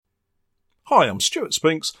Hi, I'm Stuart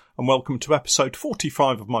Spinks, and welcome to episode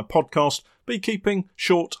 45 of my podcast, Beekeeping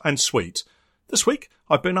Short and Sweet. This week,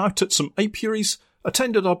 I've been out at some apiaries,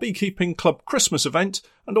 attended our Beekeeping Club Christmas event,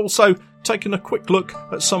 and also taken a quick look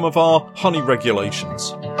at some of our honey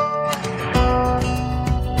regulations.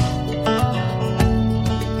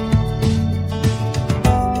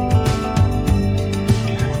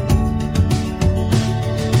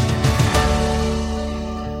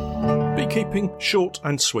 Beekeeping Short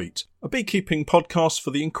and Sweet, a beekeeping podcast for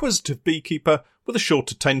the inquisitive beekeeper with a short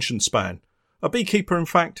attention span. A beekeeper, in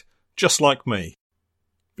fact, just like me.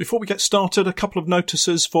 Before we get started, a couple of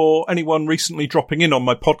notices for anyone recently dropping in on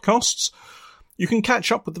my podcasts. You can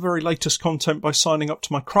catch up with the very latest content by signing up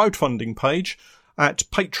to my crowdfunding page at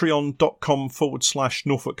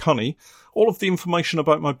patreon.com/Norfolk Honey. All of the information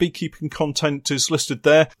about my beekeeping content is listed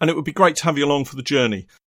there, and it would be great to have you along for the journey.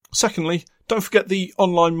 Secondly, don't forget the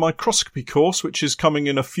online microscopy course, which is coming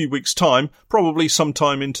in a few weeks' time, probably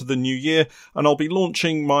sometime into the new year, and I'll be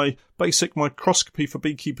launching my Basic Microscopy for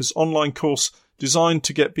Beekeepers online course designed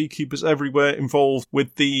to get beekeepers everywhere involved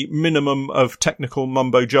with the minimum of technical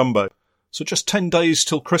mumbo-jumbo. So just 10 days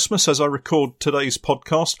till Christmas as I record today's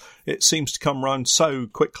podcast. It seems to come round so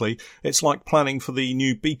quickly. It's like planning for the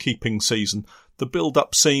new beekeeping season. The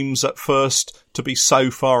build-up seems at first to be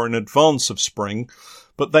so far in advance of spring,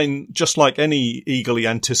 but then, just like any eagerly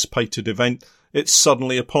anticipated event, it's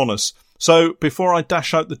suddenly upon us. So, before I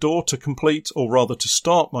dash out the door to complete, or rather to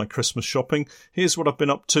start my Christmas shopping, here's what I've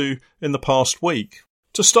been up to in the past week.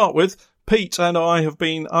 To start with, Pete and I have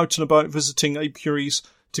been out and about visiting apiaries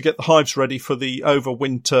to get the hives ready for the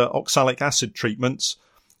overwinter oxalic acid treatments.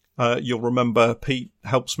 You'll remember Pete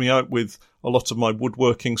helps me out with a lot of my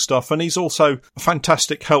woodworking stuff, and he's also a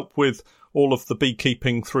fantastic help with all of the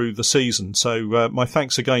beekeeping through the season. So my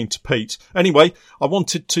thanks again to Pete. Anyway, I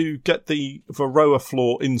wanted to get the Varroa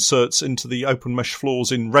floor inserts into the open mesh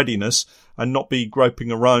floors in readiness and not be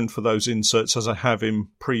groping around for those inserts as I have in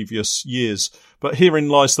previous years. But herein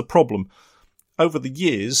lies the problem. Over the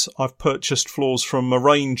years, I've purchased floors from a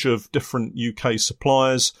range of different UK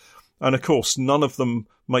suppliers, and of course none of them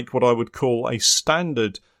make what I would call a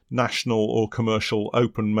standard national or commercial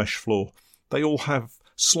open mesh floor. They all have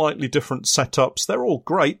slightly different setups. They're all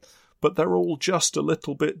great, but they're all just a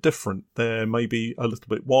little bit different. They're maybe a little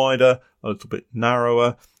bit wider, a little bit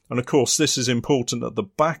narrower, and of course this is important at the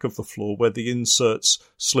back of the floor where the inserts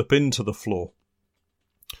slip into the floor.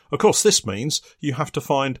 Of course this means you have to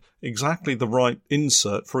find exactly the right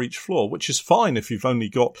insert for each floor, which is fine if you've only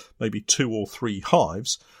got maybe 2 or 3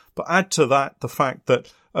 hives, but add to that the fact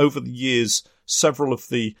that over the years several of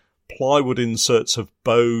the plywood inserts have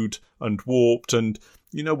bowed and warped, and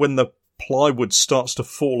you know, when the plywood starts to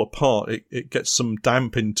fall apart, it gets some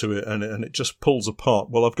damp into it and it just pulls apart.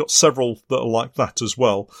 Well, I've got several that are like that as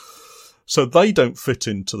well. So they don't fit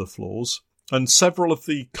into the floors. And several of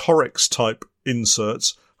the Corex type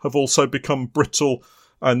inserts have also become brittle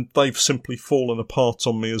and they've simply fallen apart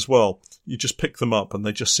on me as well. You just pick them up and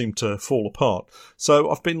they just seem to fall apart.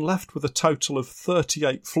 So I've been left with a total of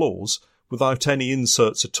 38 floors without any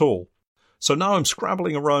inserts at all. So now I'm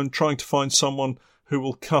scrabbling around trying to find someone who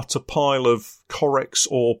will cut a pile of Corex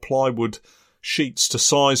or plywood sheets to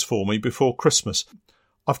size for me before Christmas.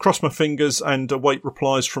 I've crossed my fingers and await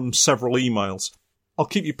replies from several emails. I'll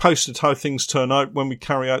keep you posted how things turn out when we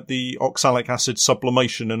carry out the oxalic acid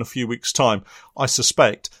sublimation in a few weeks' time. I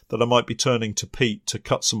suspect that I might be turning to Pete to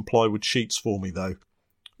cut some plywood sheets for me though.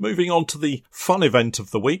 Moving on to the fun event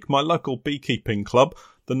of the week, my local beekeeping club,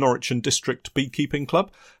 the Norwich and District Beekeeping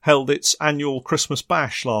Club, held its annual Christmas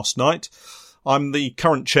bash last night. I'm the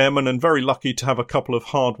current chairman and very lucky to have a couple of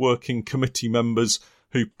hard-working committee members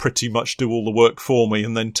who pretty much do all the work for me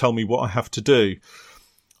and then tell me what I have to do.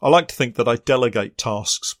 I like to think that I delegate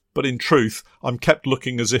tasks, but in truth, I'm kept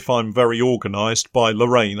looking as if I'm very organised by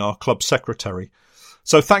Lorraine, our club secretary.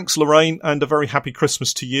 So thanks, Lorraine, and a very happy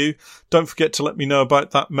Christmas to you. Don't forget to let me know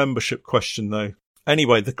about that membership question, though.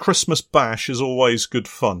 Anyway, the Christmas bash is always good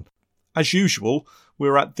fun. As usual,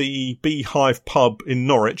 we're at the Beehive pub in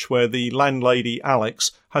Norwich, where the landlady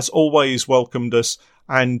Alex has always welcomed us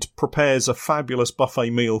and prepares a fabulous buffet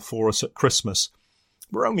meal for us at Christmas.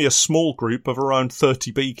 We're only a small group of around 30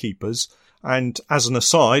 beekeepers, and as an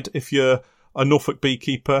aside, if you're a Norfolk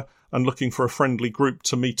beekeeper and looking for a friendly group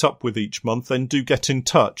to meet up with each month, then do get in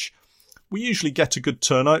touch. We usually get a good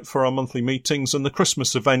turnout for our monthly meetings, and the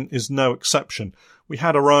Christmas event is no exception. We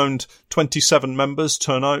had around 27 members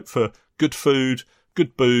turn out for good food,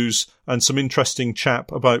 good booze, and some interesting chat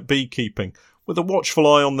about beekeeping, with a watchful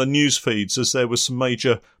eye on the news feeds as there was some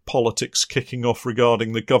major politics kicking off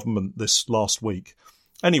regarding the government this last week.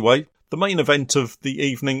 Anyway, The main event of the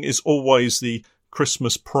evening is always the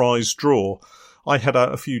Christmas prize draw. I head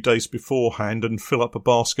out a few days beforehand and fill up a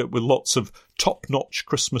basket with lots of top-notch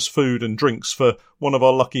Christmas food and drinks for one of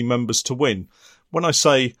our lucky members to win. When I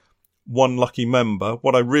say one lucky member,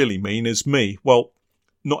 what I really mean is me. Well,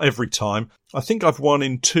 not every time. I think I've won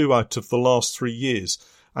in 2 out of the last 3 years,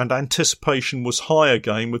 and anticipation was high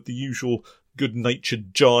again with the usual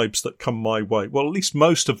good-natured jibes that come my way. Well, at least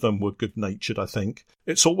most of them were good-natured, I think.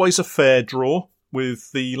 It's always a fair draw,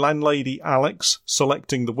 with the landlady Alex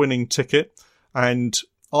selecting the winning ticket, and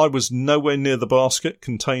I was nowhere near the basket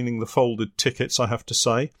containing the folded tickets, I have to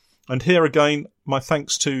say. And here again, my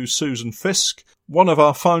thanks to Susan Fisk, one of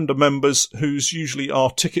our founder members who's usually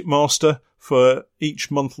our ticket master for each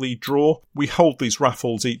monthly draw. We hold these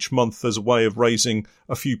raffles each month as a way of raising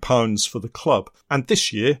a few pounds for the club. And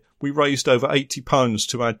this year, we raised over £80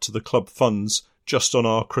 to add to the club funds just on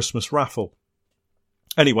our Christmas raffle.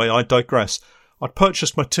 Anyway, I digress. I'd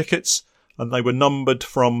purchased my tickets and they were numbered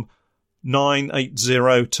from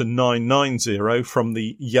 980 to 990 from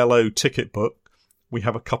the yellow ticket book. We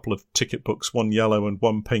have a couple of ticket books, one yellow and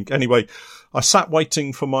one pink. Anyway, I sat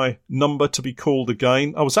waiting for my number to be called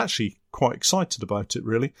again. I was actually quite excited about it,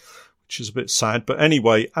 really, which is a bit sad. But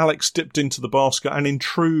anyway, Alex dipped into the basket and in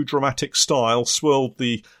true dramatic style swirled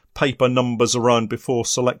the paper numbers around before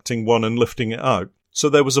selecting one and lifting it out. So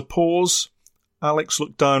there was a pause. Alex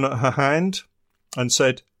looked down at her hand and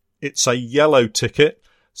said, "It's a yellow ticket."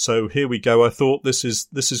 So here we go. I thought this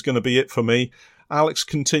is going to be it for me. Alex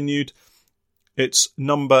continued, "It's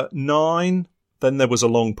number 9. Then there was a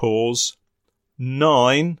long pause.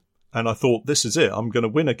 9. And I thought, this is it. I'm going to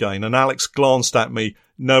win again. And Alex glanced at me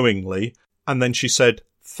knowingly. And then she said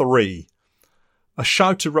 3. A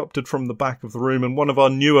shout erupted from the back of the room, and one of our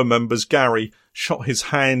newer members, Gary, shot his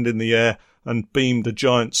hand in the air and beamed a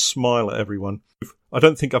giant smile at everyone. I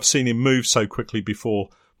don't think I've seen him move so quickly before,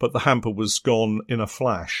 but the hamper was gone in a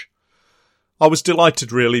flash. I was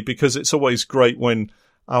delighted, really, because it's always great when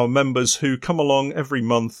our members who come along every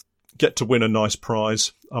month get to win a nice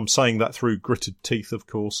prize. I'm saying that through gritted teeth, of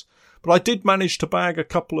course. But I did manage to bag a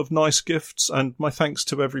couple of nice gifts, and my thanks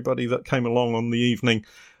to everybody that came along on the evening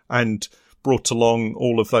and brought along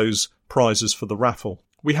all of those prizes for the raffle.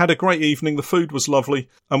 We had a great evening, the food was lovely,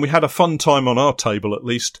 and we had a fun time on our table at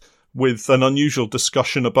least, with an unusual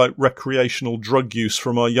discussion about recreational drug use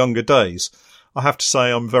from our younger days. I have to say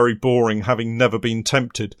I'm very boring, having never been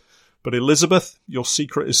tempted. But Elizabeth, your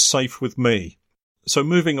secret is safe with me. So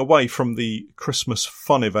moving away from the Christmas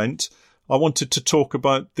fun event, I wanted to talk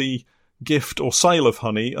about the gift or sale of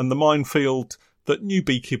honey and the minefield that new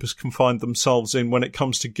beekeepers can find themselves in when it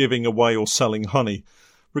comes to giving away or selling honey.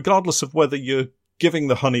 Regardless of whether you're giving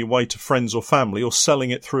the honey away to friends or family or selling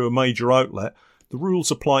it through a major outlet, the rules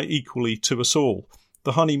apply equally to us all.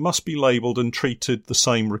 The honey must be labelled and treated the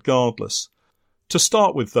same regardless. To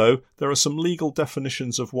start with, though, there are some legal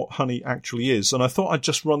definitions of what honey actually is, and I thought I'd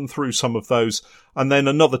just run through some of those, and then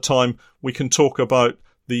another time we can talk about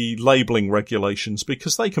the labelling regulations,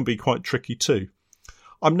 because they can be quite tricky too.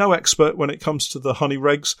 I'm no expert when it comes to the honey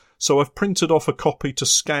regs, so I've printed off a copy to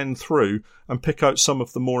scan through and pick out some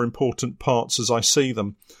of the more important parts as I see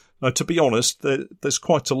them. Now, to be honest, there's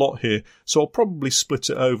quite a lot here, so I'll probably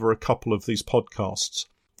split it over a couple of these podcasts.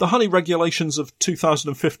 The honey regulations of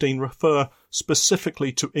 2015 refer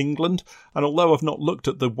specifically to England, and although I've not looked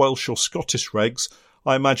at the Welsh or Scottish regs,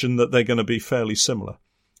 I imagine that they're going to be fairly similar.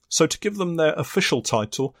 So to give them their official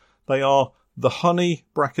title, they are the Honey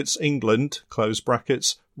 (England)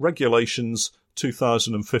 Regulations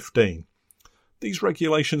 2015. These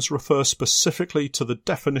regulations refer specifically to the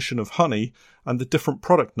definition of honey and the different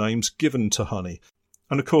product names given to honey.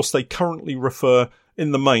 And of course they currently refer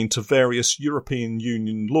in the main to various European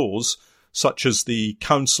Union laws, such as the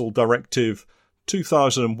Council Directive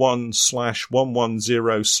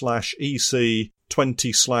 2001/110/EC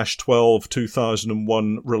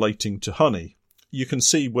 20/12/2001 relating to honey. You can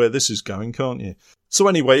see where this is going, can't you? So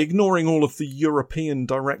anyway, ignoring all of the European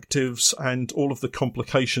directives and all of the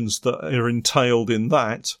complications that are entailed in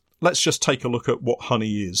that, let's just take a look at what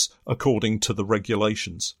honey is, according to the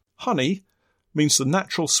regulations. Honey means the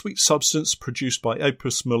natural sweet substance produced by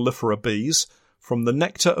Apis mellifera bees from the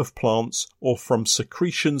nectar of plants or from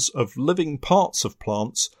secretions of living parts of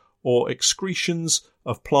plants or excretions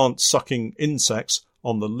of plant-sucking insects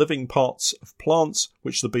on the living parts of plants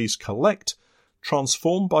which the bees collect,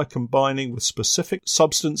 transform by combining with specific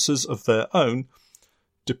substances of their own,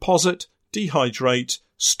 deposit, dehydrate,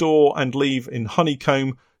 store and leave in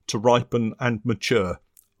honeycomb to ripen and mature,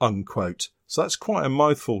 unquote. So that's quite a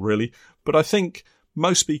mouthful, really, but I think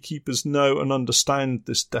Most beekeepers know and understand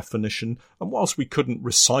this definition, and whilst we couldn't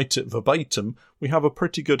recite it verbatim, we have a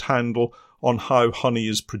pretty good handle on how honey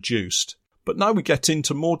is produced. But now we get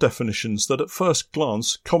into more definitions that at first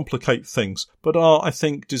glance complicate things, but are, I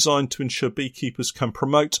think, designed to ensure beekeepers can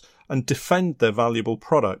promote and defend their valuable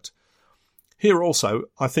product. Here also,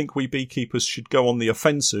 I think we beekeepers should go on the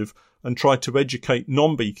offensive and try to educate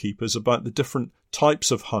non-beekeepers about the different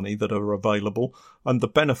types of honey that are available and the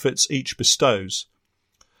benefits each bestows.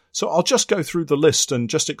 So I'll just go through the list and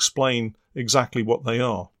just explain exactly what they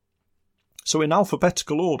are. So in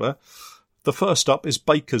alphabetical order, the first up is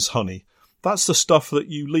baker's honey. That's the stuff that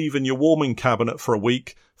you leave in your warming cabinet for a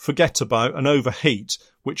week, forget about and overheat,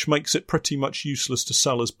 which makes it pretty much useless to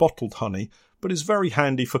sell as bottled honey, but is very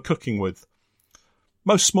handy for cooking with.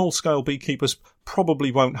 Most small-scale beekeepers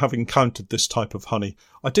probably won't have encountered this type of honey.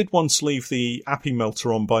 I did once leave the Appy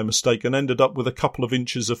melter on by mistake and ended up with a couple of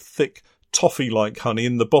inches of thick, toffee-like honey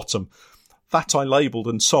in the bottom. That I labelled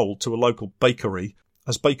and sold to a local bakery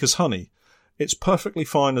as baker's honey. It's perfectly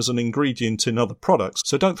fine as an ingredient in other products,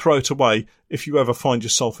 so don't throw it away if you ever find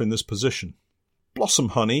yourself in this position. Blossom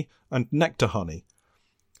honey and nectar honey.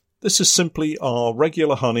 This is simply our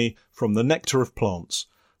regular honey from the nectar of plants.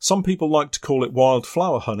 Some people like to call it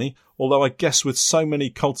wildflower honey, although I guess with so many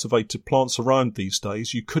cultivated plants around these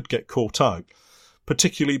days you could get caught out,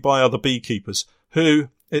 particularly by other beekeepers who,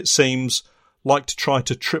 it seems, like to try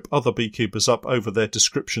to trip other beekeepers up over their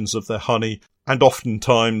descriptions of their honey and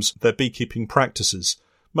oftentimes their beekeeping practices.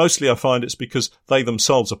 Mostly I find it's because they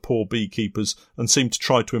themselves are poor beekeepers and seem to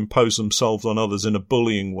try to impose themselves on others in a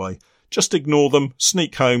bullying way. Just ignore them,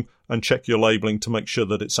 sneak home and check your labelling to make sure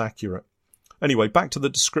that it's accurate. Anyway, back to the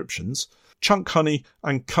descriptions. Chunk honey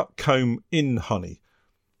and cut comb in honey.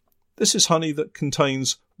 This is honey that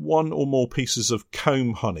contains one or more pieces of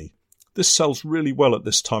comb honey. This sells really well at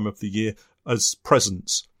this time of the year as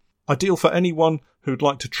presents. Ideal for anyone who'd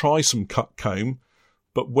like to try some cut comb,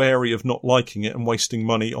 but wary of not liking it and wasting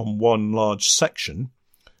money on one large section.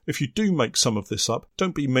 If you do make some of this up,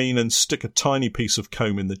 don't be mean and stick a tiny piece of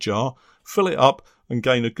comb in the jar. Fill it up and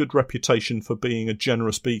gain a good reputation for being a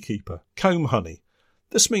generous beekeeper. Comb honey.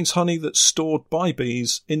 This means honey that's stored by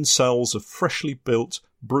bees in cells of freshly built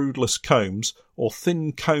broodless combs or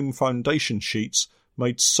thin comb foundation sheets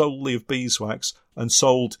made solely of beeswax and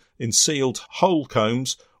sold in sealed whole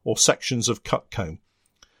combs or sections of cut comb.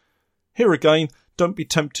 Here again, don't be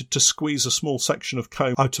tempted to squeeze a small section of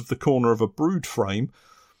comb out of the corner of a brood frame.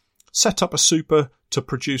 Set up a super to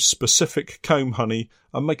produce specific comb honey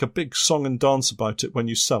and make a big song and dance about it when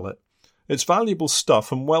you sell it. It's valuable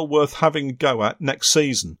stuff and well worth having a go at next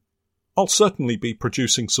season. I'll certainly be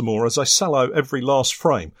producing some more as I sell out every last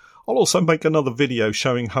frame. I'll also make another video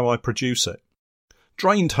showing how I produce it.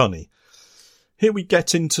 Drained honey. Here we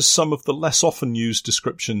get into some of the less often used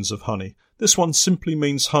descriptions of honey. This one simply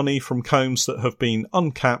means honey from combs that have been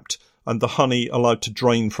uncapped and the honey allowed to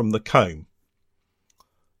drain from the comb.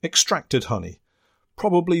 Extracted honey.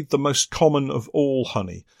 Probably the most common of all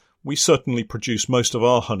honey. We certainly produce most of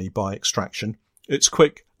our honey by extraction. It's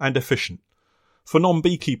quick and efficient. For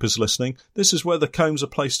non-beekeepers listening, this is where the combs are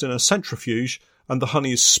placed in a centrifuge and the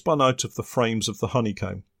honey is spun out of the frames of the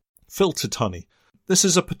honeycomb. Filtered honey. This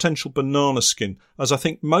is a potential banana skin, as I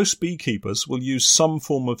think most beekeepers will use some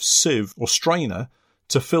form of sieve or strainer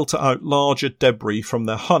to filter out larger debris from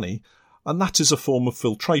their honey, and that is a form of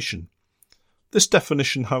filtration. This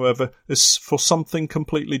definition, however, is for something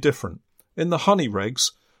completely different. In the honey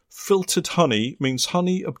regs, filtered honey means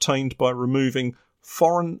honey obtained by removing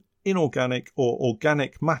foreign, inorganic or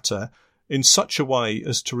organic matter in such a way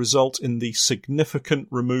as to result in the significant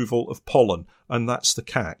removal of pollen, and that's the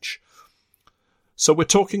catch. So we're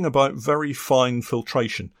talking about very fine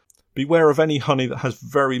filtration. Beware of any honey that has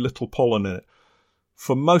very little pollen in it.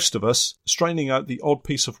 For most of us, straining out the odd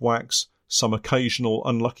piece of wax, some occasional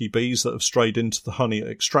unlucky bees that have strayed into the honey at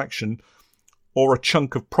extraction, or a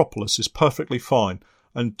chunk of propolis is perfectly fine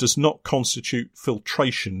and does not constitute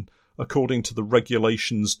filtration according to the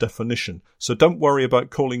regulations definition. So don't worry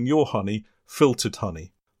about calling your honey filtered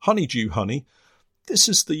honey. Honeydew honey. This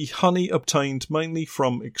is the honey obtained mainly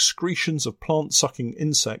from excretions of plant-sucking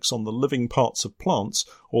insects on the living parts of plants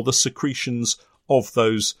or the secretions of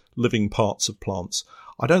those living parts of plants.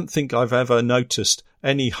 I don't think I've ever noticed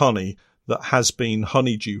any honey that has been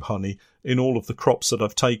honeydew honey in all of the crops that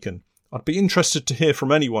I've taken. I'd be interested to hear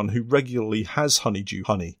from anyone who regularly has honeydew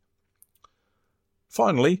honey.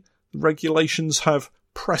 Finally, the regulations have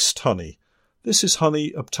pressed honey. This is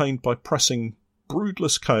honey obtained by pressing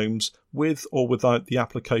broodless combs with or without the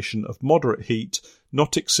application of moderate heat,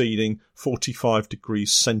 not exceeding 45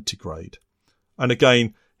 degrees centigrade. And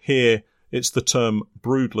again, here it's the term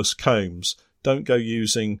broodless combs. Don't go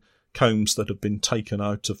using combs that have been taken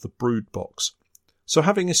out of the brood box. So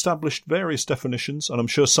having established various definitions, and I'm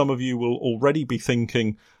sure some of you will already be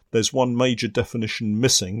thinking there's one major definition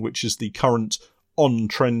missing, which is the current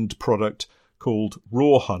on-trend product called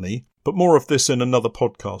raw honey, but more of this in another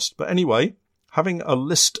podcast. But anyway, having a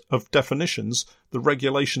list of definitions, the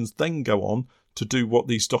regulations then go on to do what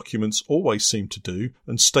these documents always seem to do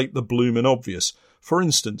and state the bloomin' obvious. For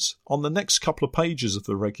instance, on the next couple of pages of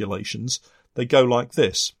the regulations, they go like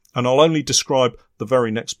this, and I'll only describe the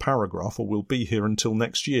very next paragraph, or we'll be here until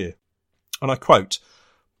next year. And I quote,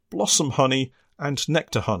 blossom honey and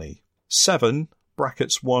nectar honey, 7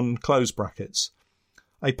 (brackets 1 close brackets).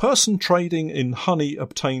 A person trading in honey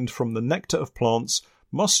obtained from the nectar of plants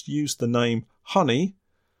must use the name honey,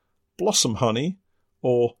 blossom honey,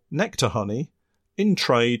 or nectar honey in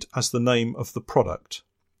trade as the name of the product.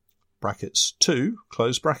 (Brackets 2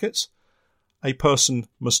 close brackets). A person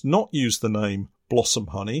must not use the name blossom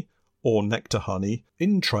honey or nectar honey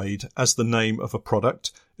in trade as the name of a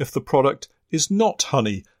product if the product is not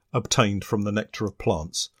honey obtained from the nectar of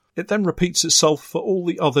plants. It then repeats itself for all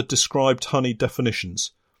the other described honey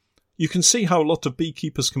definitions. You can see how a lot of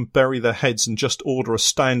beekeepers can bury their heads and just order a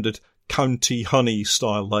standard county honey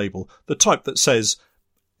style label, the type that says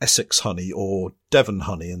Essex honey or Devon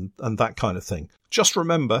honey and that kind of thing. Just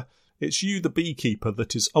remember, it's you, the beekeeper,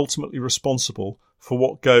 that is ultimately responsible for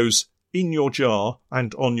what goes in your jar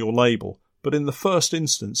and on your label. But in the first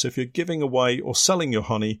instance, if you're giving away or selling your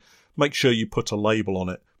honey, make sure you put a label on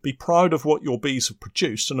it. Be proud of what your bees have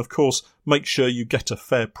produced and, of course, make sure you get a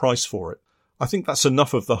fair price for it. I think that's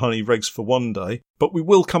enough of the honey regs for one day, but we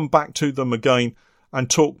will come back to them again and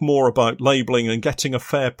talk more about labelling and getting a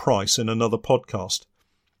fair price in another podcast.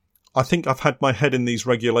 I think I've had my head in these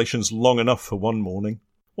regulations long enough for one morning.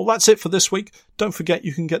 Well, that's it for this week. Don't forget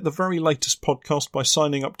you can get the very latest podcast by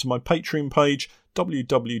signing up to my Patreon page,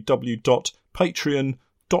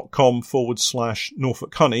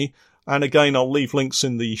 www.patreon.com/Norfolk Honey. And again, I'll leave links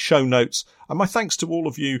in the show notes. And my thanks to all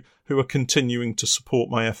of you who are continuing to support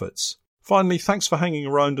my efforts. Finally, thanks for hanging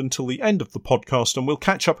around until the end of the podcast, and we'll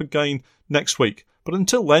catch up again next week. But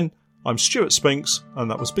until then, I'm Stuart Spinks, and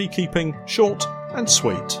that was Beekeeping, Short and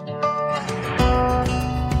Sweet.